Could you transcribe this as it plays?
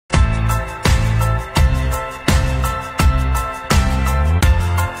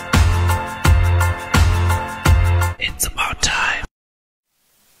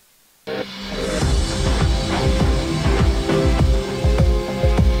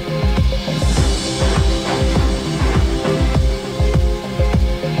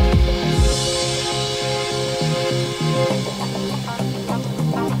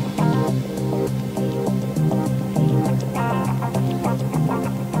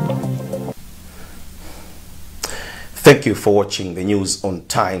Thank you for watching the news on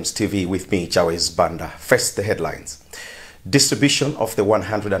Times TV with me, Jawes Banda. First, the headlines. Distribution of the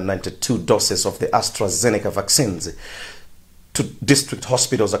 192 doses of the AstraZeneca vaccines to district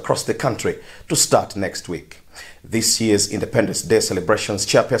hospitals across the country to start next week. This year's Independence Day celebrations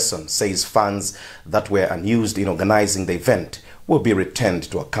chairperson says funds that were unused in organizing the event will be returned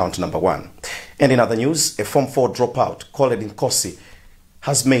to account number 1. And in other news, a Form 4 dropout, Colin Nkosi,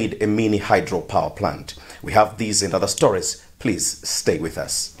 has made a mini hydropower plant. We have these and other stories. Please stay with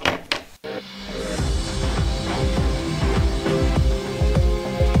us.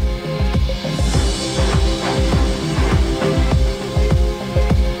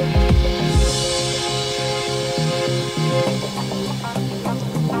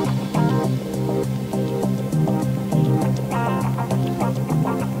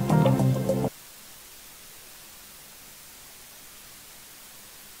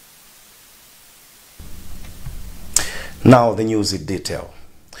 Now the news in detail.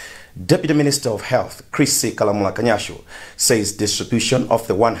 Deputy Minister of Health, Chrissy Kalamula-Kanyasho, says distribution of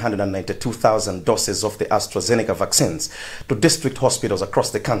the 192,000 doses of the AstraZeneca vaccines to district hospitals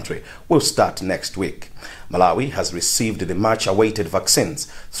across the country will start next week. Malawi has received the much-awaited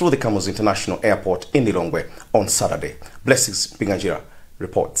vaccines through the Kamuzu International Airport in Lilongwe on Saturday. Blessings Binganjira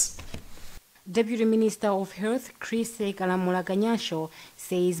reports. Deputy Minister of Health, Chrissy Kalamula-Kanyasho,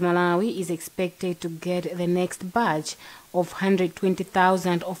 says Malawi is expected to get the next batch of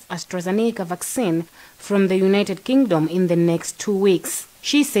 120,000 of AstraZeneca vaccine from the United Kingdom in the next 2 weeks.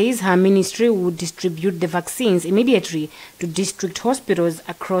 She says her ministry will distribute the vaccines immediately to district hospitals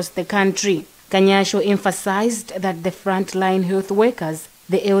across the country. Kanyasho emphasized that the frontline health workers,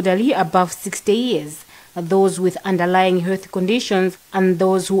 the elderly above 60 years, those with underlying health conditions and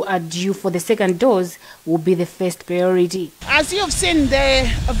those who are due for the second dose will be the first priority. As you've seen, the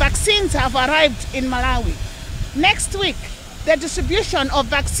vaccines have arrived in Malawi. Next week, the distribution of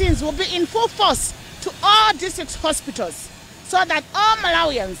vaccines will be in full force to all district hospitals so that all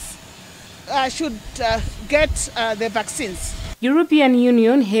Malawians should get the vaccines. European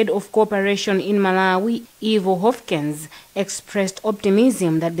Union Head of Cooperation in Malawi, Ivo Hofkens, expressed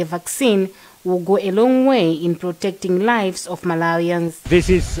optimism that the vaccine will go a long way in protecting lives of Malawians. This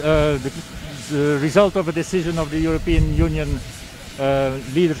is the result of a decision of the European Union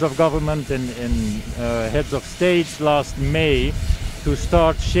leaders of government and heads of state last May to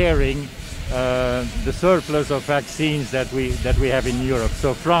start sharing the surplus of vaccines that we have in Europe.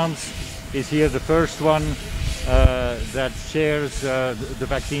 So France is here the first one that shares the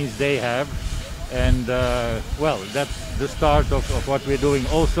vaccines they have. And well, that's the start of what we're doing.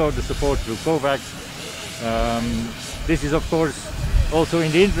 Also the support through COVAX. This is of course also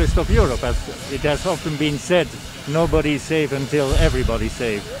in the interest of Europe, as it has often been said, nobody is safe until everybody's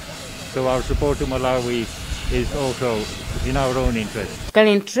safe. So our support to Malawi is also in our own interest.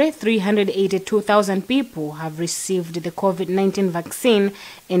 Currently, 382,000 people have received the COVID-19 vaccine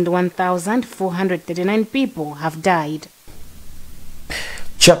and 1,439 people have died.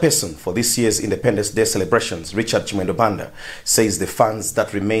 Chairperson for this year's Independence Day celebrations, Richard Chimwendo Banda, says the funds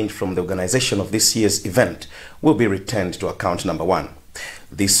that remained from the organization of this year's event will be returned to account number 1.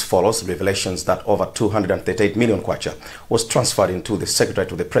 This follows revelations that over 238 million kwacha was transferred into the Secretary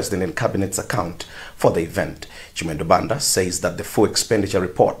to the President and Cabinet's account for the event. Chimwendo Banda says that the full expenditure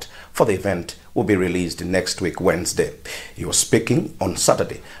report for the event will be released next week, Wednesday. He was speaking on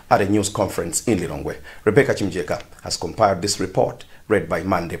Saturday at a news conference in Lilongwe. Rebecca Chimjeka has compiled this report, read by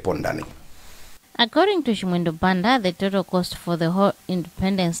Mande Pondani. According to Chimwendo Banda, the total cost for the whole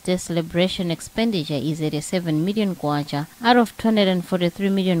Independence Day celebration expenditure is 87 million kwacha out of 243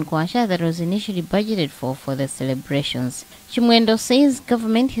 million kwacha that was initially budgeted for the celebrations. Chimwendo says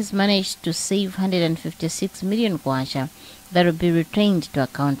government has managed to save 156 million kwacha that will be retained to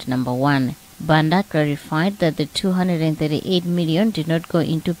account number 1. Banda clarified that the 238 million did not go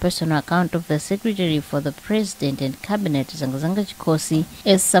into personal account of the Secretary for the President and Cabinet, Zangazanga Chikosi,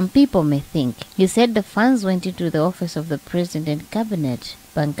 as some people may think. He said the funds went into the office of the President and Cabinet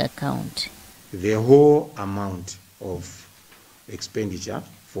bank account. The whole amount of expenditure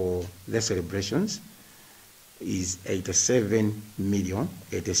for the celebrations is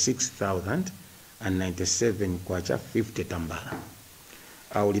 87,086,097 kwacha 50 tambala.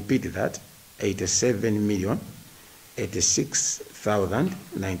 I will repeat that.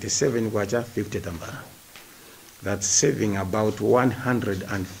 87,086,097 kwacha 50 tambara. That's saving about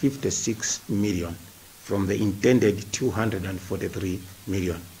 156 million from the intended 243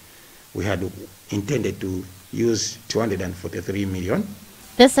 million. We had intended to use 243 million.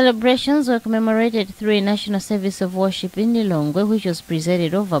 The celebrations were commemorated through a national service of worship in Lilongwe, which was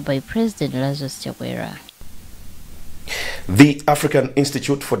presided over by President Lazarus Chakwera. The African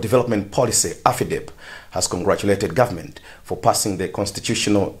Institute for Development Policy, AFIDEP, has congratulated government for passing the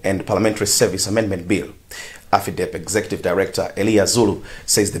Constitutional and Parliamentary Service Amendment Bill. AFIDEP Executive Director Elia Zulu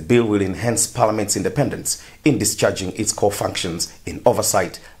says the bill will enhance Parliament's independence in discharging its core functions in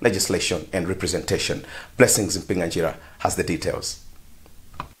oversight, legislation and representation. Blessings Mpinganjira has the details.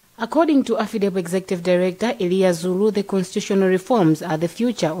 According to AFIDEP Executive Director Elia Zulu, the constitutional reforms are the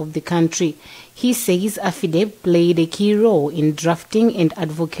future of the country. He says AFIDEP played a key role in drafting and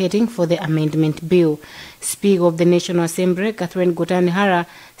advocating for the amendment bill. Speaker of the National Assembly, Catherine Gotanihara,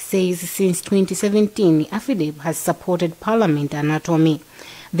 says since 2017, AFIDEP has supported Parliament anatomy.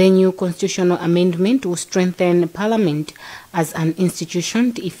 The new constitutional amendment will strengthen Parliament as an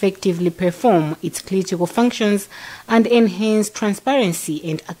institution to effectively perform its critical functions and enhance transparency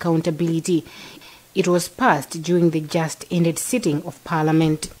and accountability. It was passed during the just-ended sitting of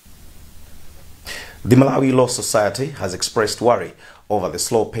Parliament. The Malawi Law Society has expressed worry over the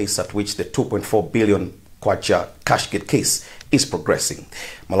slow pace at which the 2.4 billion Kwacha Cashgate case is progressing.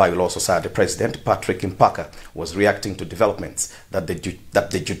 Malawi Law Society President Patrick Mpaka was reacting to developments that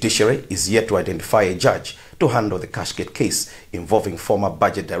the judiciary is yet to identify a judge to handle the Cashgate case involving former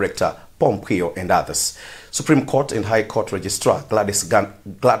Budget Director Pompeo and others. Supreme Court and High Court Registrar Gladys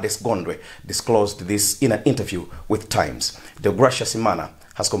Gondwe disclosed this in an interview with Times. Deogracia Simana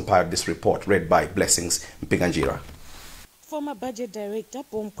has compiled this report, read by Blessings Mpinganjira. Former Budget Director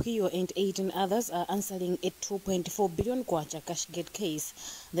Pompeo and 18 others are answering a 2.4 billion Kwacha Cashgate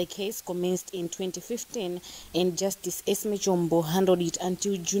case. The case commenced in 2015 and Justice Esme Chombo handled it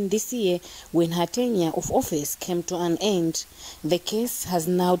until June this year when her tenure of office came to an end. The case has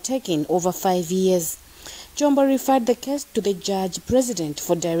now taken over 5 years. Chombo referred the case to the Judge President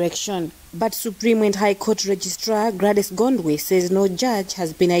for direction, but Supreme and High Court Registrar Gladys Gondwe says no judge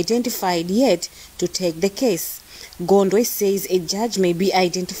has been identified yet to take the case. Gondwe says a judge may be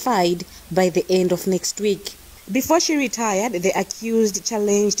identified by the end of next week. Before she retired, the accused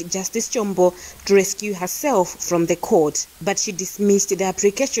challenged Justice Chombo to rescue herself from the court, but she dismissed the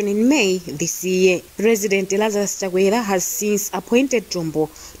application in May this year. President Lazarus Chakwera has since appointed Chombo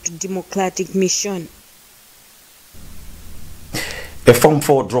to Democratic Mission. A Form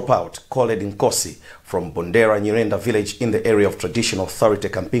 4 dropout, Khaled Nkosi, from Bondera Nyirenda village in the area of traditional authority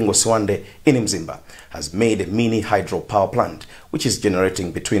Kampingo Swande in Mzimba, has made a mini hydro power plant which is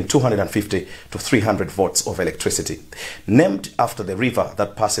generating between 250 to 300 volts of electricity. Named after the river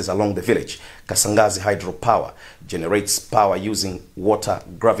that passes along the village, Kasangazi Hydro Power generates power using water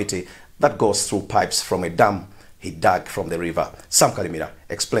gravity that goes through pipes from a dam he dug from the river. Sam Kalimira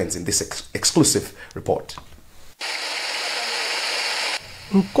explains in this exclusive report.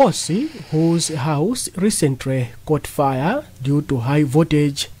 Nkosi, whose house recently caught fire due to high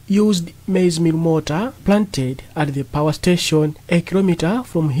voltage, used maize meal motor planted at the power station a kilometer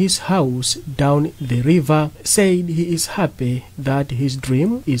from his house down the river, said he is happy that his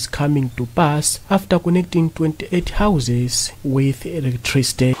dream is coming to pass after connecting 28 houses with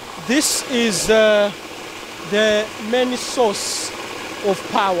electricity. This is the main source of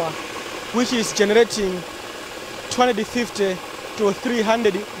power, which is generating 250 to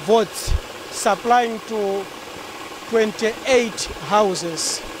 300 volts, supplying to 28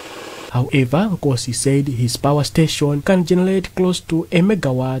 houses. However, Nkosi said his power station can generate close to a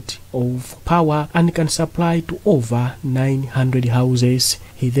megawatt of power and can supply to over 900 houses.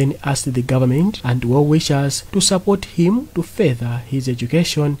 He then asked the government and well-wishers to support him to further his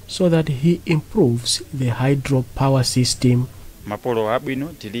education so that he improves the hydro power system. Mapolo abwino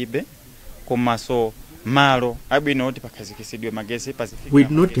tilibe komaso malo abwino tipakazikisidwe magezi pacific. We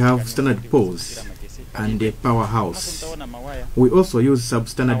do not have standard poles and a powerhouse. We also use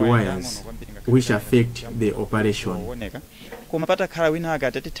substandard wires which affect the operation. Kumapata khala wina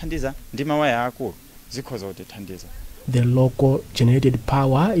akatatithandiza ndi mawaya akulu zikhoza kutithandiza. The local generated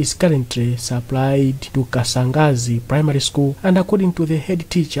power is currently supplied to Kasangazi Primary School, and according to the head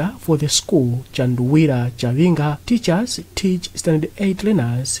teacher for the school, Chanduwira Chavinga, teachers teach standard 8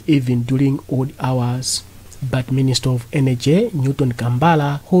 learners even during odd hours. But Minister of Energy Newton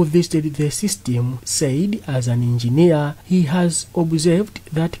Kambala, who visited the system, said as an engineer he has observed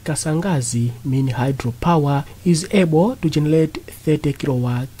that Kasangazi mini hydropower is able to generate 30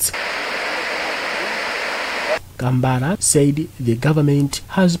 kilowatts. Kambara said the government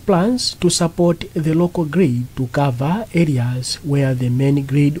has plans to support the local grid to cover areas where the main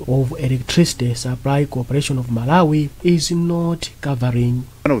grid of electricity supply corporation of Malawi is not covering.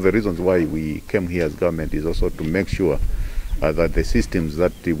 One of the reasons why we came here as government is also to make sure that the systems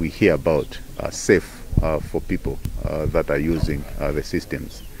that we hear about are safe for people that are using the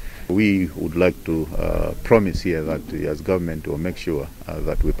systems. We would like to promise here that as government will make sure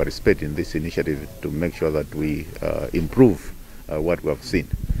that we participate in this initiative to make sure that we improve what we have seen.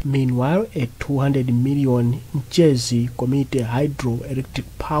 Meanwhile, a 200 million Jersey Community Hydroelectric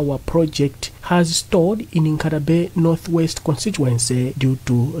Power Project has stalled in Nkatabe Northwest constituency due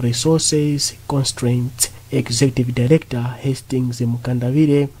to resources constraints. Executive Director Hastings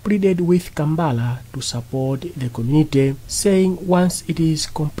Mukandavire pleaded with Kambala to support the community, saying once it is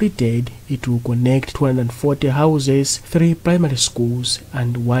completed, it will connect 240 houses, 3 primary schools,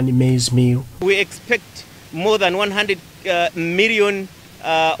 and 1 maize mill. We expect more than 100 million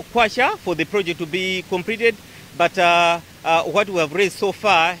kwacha for the project to be completed, but what we have raised so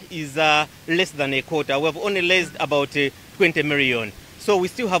far is less than a quarter. We have only raised about 20 million. So we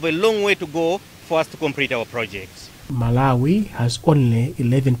still have a long way to go for us to complete our projects. Malawi has only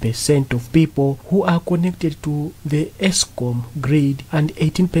 11% of people who are connected to the ESCOM grid and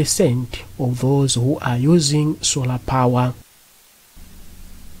 18% of those who are using solar power.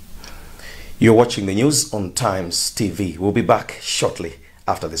 You're watching the news on Times TV. We'll be back shortly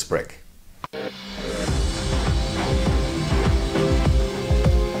after this break.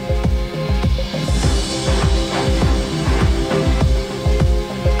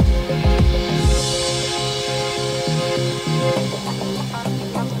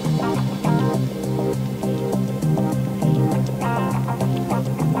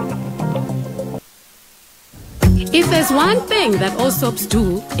 If there's one thing that all soaps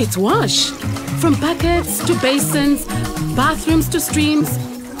do, it's wash. From buckets to basins, bathrooms to streams,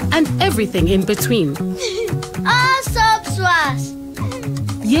 and everything in between. All soaps wash.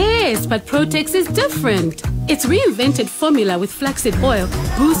 Yes, but Protex is different. Its reinvented formula with flaxseed oil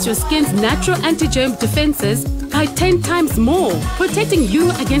boosts your skin's natural anti-germ defenses by 10 times more, protecting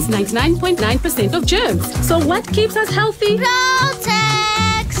you against 99.9% of germs. So what keeps us healthy?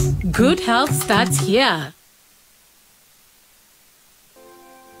 Protex! Good health starts here.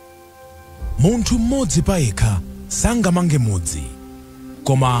 Munthu mmodzi payekha sangamange mudzi,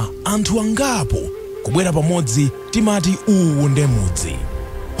 koma anthu angapo kubwera pamodzi timati uwu nde mudzi.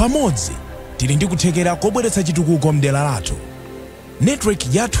 Pamodzi tili ndi kuthekera kobweretsa chitukuko mdera lathu.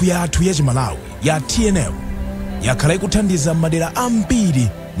 Network yathu ya Chimalawi ya TNM yakhala ikuthandiza madera ambiri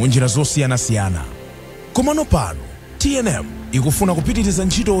mu njira zosiyanasiyana. Komano pano TNM ikufuna kupitiriza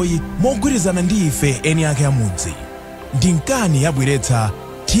ntchitoyi mogwirizana ndi ife eni ake amudzi. Ndi nkani yabweretsa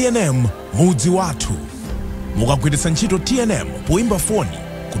TNM mudzi wathu. Mukagwiritsa ntchito TNM poimba foni,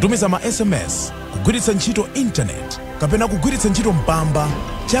 kutumiza ma SMS, kugwiritsa ntchito internet, kapena kugwiritsa ntchito mpamba,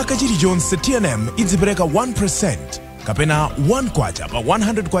 chaka chilichonse TNM idzipereka 1% kapena 1 kwacha pa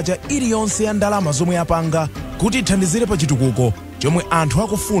 100 kwacha iliyonse ya ndalama zomwe yapanga kuti ithandizire pa chitukuko chomwe anthu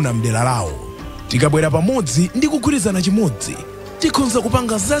akufuna mdera lawo. Tikabwera pamodzi ndi kugwirizana chimodzi, tikhonza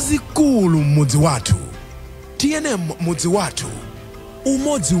kupanga zazikulu mmudzi wathu. TNM mudzi wathu.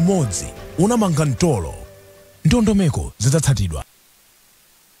 Umodzi unamanga mtolo. Ndondomeko zidzatsatidwa.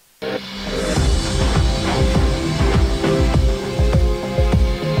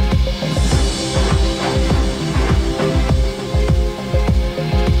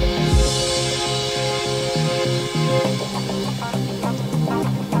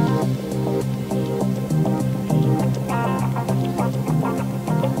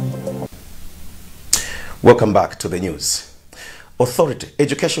 Welcome back to the news.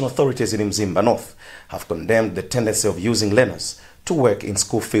 Education authorities in Mzimba North have condemned the tendency of using learners to work in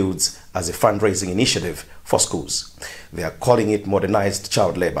school fields as a fundraising initiative for schools. They are calling it modernized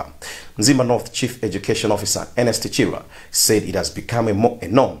child labor. Mzimba North Chief Education Officer Ernest Chira said it has become a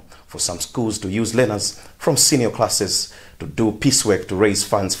norm for some schools to use learners from senior classes to do piecework to raise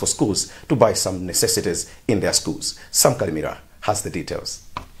funds for schools to buy some necessities in their schools. Sam Kalimira has the details.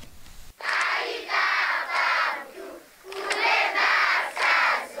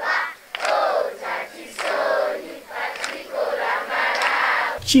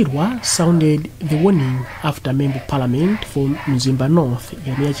 Chirwa sounded the warning after Member Parliament from Mzimba North,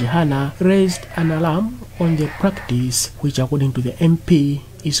 Yamia Chihana, raised an alarm on the practice which, according to the MP,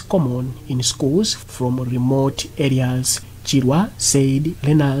 is common in schools from remote areas. Chirwa said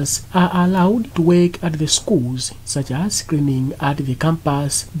learners are allowed to work at the schools, such as cleaning at the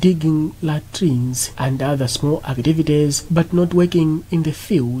campus, digging latrines and other small activities, but not working in the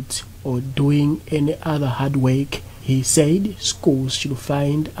fields or doing any other hard work. He said schools should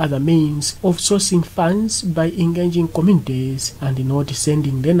find other means of sourcing funds by engaging communities and not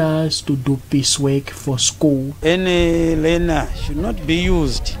sending learners to do piecework for school. Any learner should not be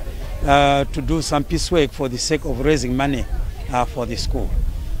used to do some piecework for the sake of raising money for the school.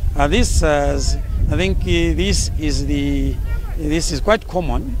 I think this is the this is quite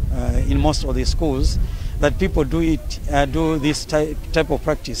common in most of the schools, that people do this type of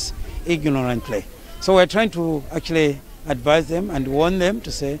practice ignorantly. So we're trying to actually advise them and warn them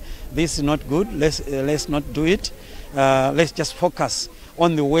to say, this is not good, let's not do it. Let's just focus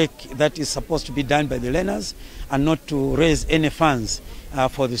on the work that is supposed to be done by the learners and not to raise any funds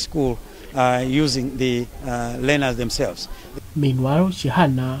for the school using the learners themselves. Meanwhile,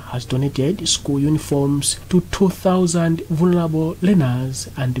 Chihana has donated school uniforms to 2,000 vulnerable learners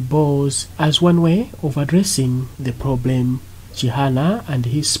and boys as one way of addressing the problem. Chihana and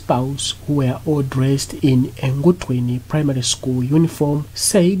his spouse, who were all dressed in Engutweni primary school uniform,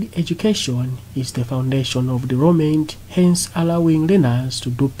 said education is the foundation of development, hence allowing learners to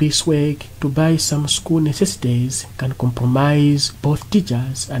do piecework to buy some school necessities can compromise both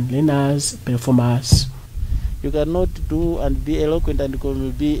teachers and learners' performance. You cannot do and be eloquent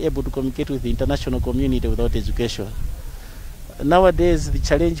and be able to communicate with the international community without education. Nowadays, the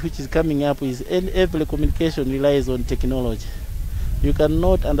challenge which is coming up is every communication relies on technology. You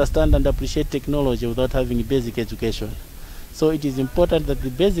cannot understand and appreciate technology without having basic education. So it is important that the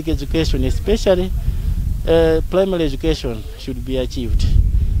basic education, especially primary education, should be achieved.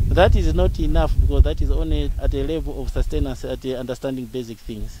 That is not enough because that is only at a level of sustenance at understanding basic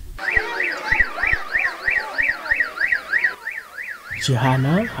things.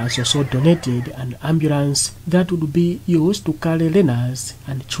 Chihana has also donated an ambulance that would be used to carry learners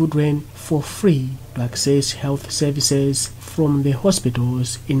and children for free to access health services from the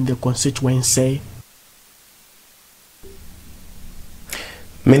hospitals in the constituency.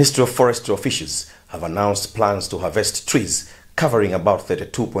 Ministry of Forestry officials have announced plans to harvest trees covering about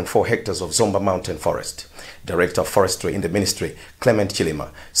 32.4 hectares of Zomba Mountain Forest. Director of Forestry in the ministry, Clement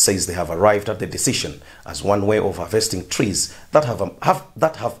Chilima, says they have arrived at the decision as one way of harvesting trees that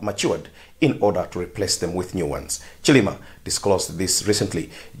have matured in order to replace them with new ones. Chilima disclosed this recently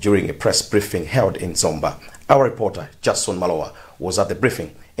during a press briefing held in Zomba. Our reporter, Jason Maloa, was at the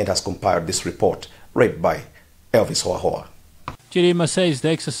briefing and has compiled this report, read by Elvis Hoahoa. Chilima says the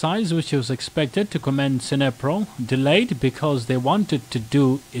exercise, which was expected to commence in April, delayed because they wanted to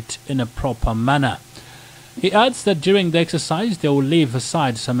do it in a proper manner. He adds that during the exercise they will leave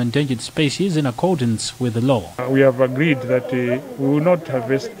aside some endangered species in accordance with the law. We have agreed that we will not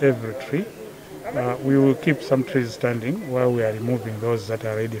harvest every tree. We will keep some trees standing while we are removing those that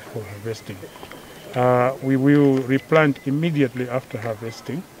are ready for harvesting. We will replant immediately after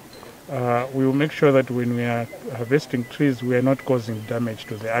harvesting. We will make sure that when we are harvesting trees, we are not causing damage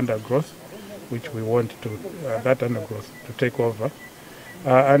to the undergrowth, which we want to that undergrowth to take over.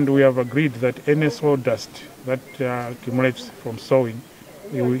 And we have agreed that any sawdust that accumulates from sowing,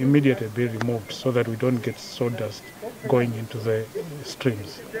 it will immediately be removed so that we don't get sawdust going into the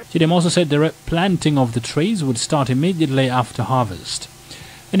streams. Chidem also said the planting of the trees would start immediately after harvest.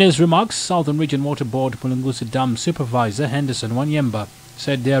 In his remarks, Southern Region Water Board Mulunguzi Dam Supervisor Henderson Wanyemba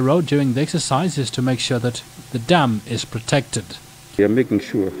said their role during the exercise is to make sure that the dam is protected. We are making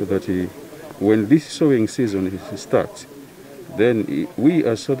sure that when this sowing season starts, then we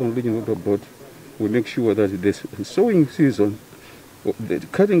as Southern Region Water Board will make sure that this sowing season, the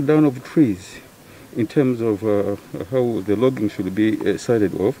cutting down of trees in terms of how the logging should be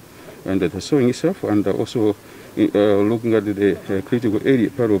sided off, and the sowing itself, and also looking at the critical area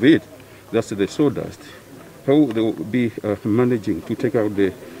part of it, that's the sawdust. How they will be managing to take out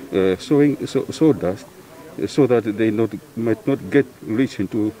the sawdust so that they might not get leach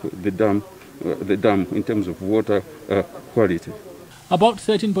into the dam in terms of water quality. About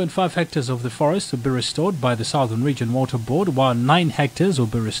 13.5 hectares of the forest will be restored by the Southern Region Water Board, while 9 hectares will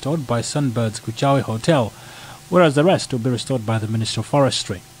be restored by Sunbirds Kuchawi Hotel, whereas the rest will be restored by the Ministry of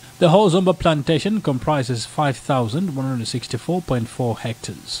Forestry. The whole Zomba plantation comprises 5,164.4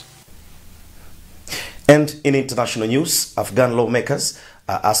 hectares. And in international news, Afghan lawmakers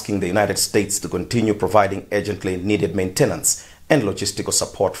are asking the United States to continue providing urgently needed maintenance and logistical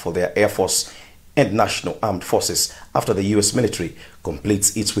support for their Air Force and National Armed Forces after the U.S. military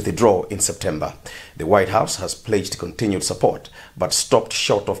completes its withdrawal in September. The White House has pledged continued support, but stopped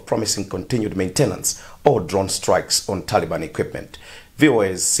short of promising continued maintenance or drone strikes on Taliban equipment.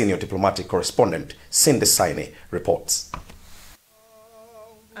 VOA's senior diplomatic correspondent, Cindy Saini, reports.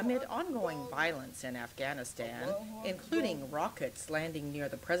 Amid ongoing violence in Afghanistan, including rockets landing near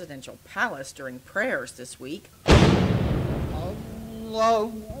the presidential palace during prayers this week,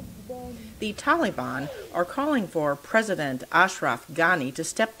 the Taliban are calling for President Ashraf Ghani to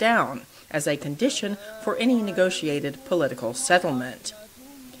step down as a condition for any negotiated political settlement.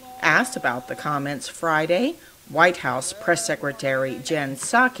 Asked about the comments Friday, White House Press Secretary Jen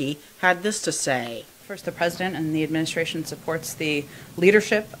Psaki had this to say. First, the President and the administration supports the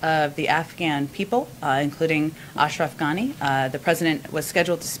leadership of the Afghan people, including Ashraf Ghani. The President was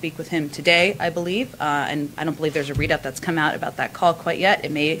scheduled to speak with him today, I believe, and I don't believe there's a readout that's come out about that call quite yet.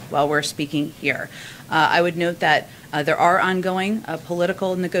 It may while we're speaking here. I would note that there are ongoing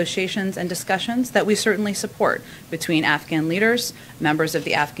political negotiations and discussions that we certainly support between Afghan leaders, members of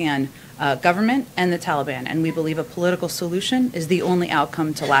the Afghan government, and the Taliban. And we believe a political solution is the only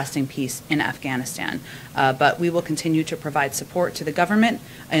outcome to lasting peace in Afghanistan. But we will continue to provide support to the government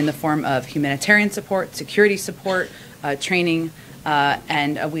in the form of humanitarian support, security support, training,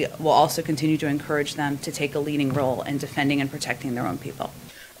 and we will also continue to encourage them to take a leading role in defending and protecting their own people.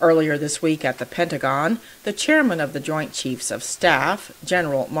 Earlier this week at the Pentagon, the chairman of the Joint Chiefs of Staff,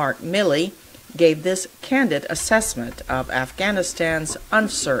 General Mark Milley, gave this candid assessment of Afghanistan's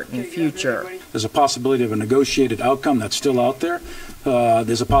uncertain future. There's a possibility of a negotiated outcome that's still out there.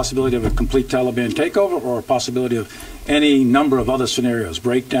 There's a possibility of a complete Taliban takeover or a possibility of any number of other scenarios,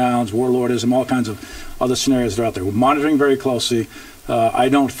 breakdowns, warlordism, all kinds of other scenarios that are out there. We're monitoring very closely. I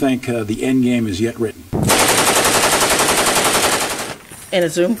don't think the end game is yet written. In a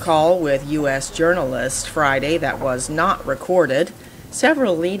Zoom call with U.S. journalists Friday that was not recorded,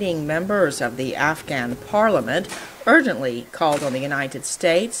 several leading members of the Afghan parliament urgently called on the United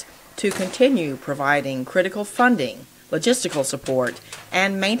States to continue providing critical funding, logistical support,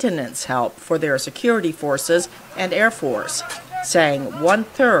 and maintenance help for their security forces and Air Force, saying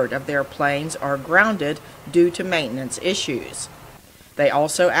 1/3 of their planes are grounded due to maintenance issues. They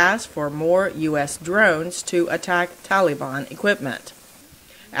also asked for more U.S. drones to attack Taliban equipment.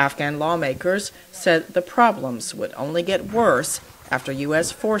 Afghan lawmakers said the problems would only get worse after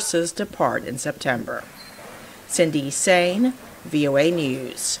U.S. forces depart in September. Cindy Sain, VOA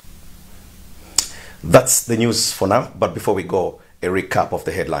News. That's the news for now, but before we go, a recap of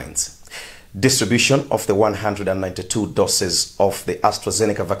the headlines. Distribution of the 192 doses of the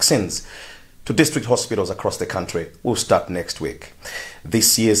AstraZeneca vaccines to district hospitals across the country will start next week.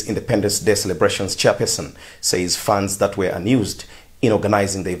 This year's Independence Day celebrations chairperson says funds that were unused in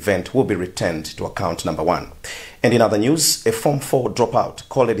organizing the event will be returned to account number 1. And in other news, a Form 4 dropout,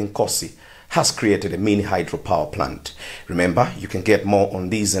 Khaled Nkosi, has created a mini hydropower plant. Remember, you can get more on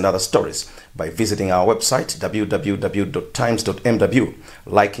these and other stories by visiting our website, www.times.mw,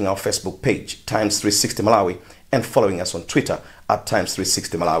 liking our Facebook page, Times360 Malawi, and following us on Twitter at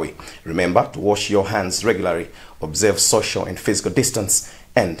Times360 Malawi. Remember to wash your hands regularly, observe social and physical distance,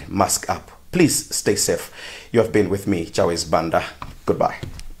 and mask up. Please stay safe. You have been with me, Chawes Banda. Goodbye.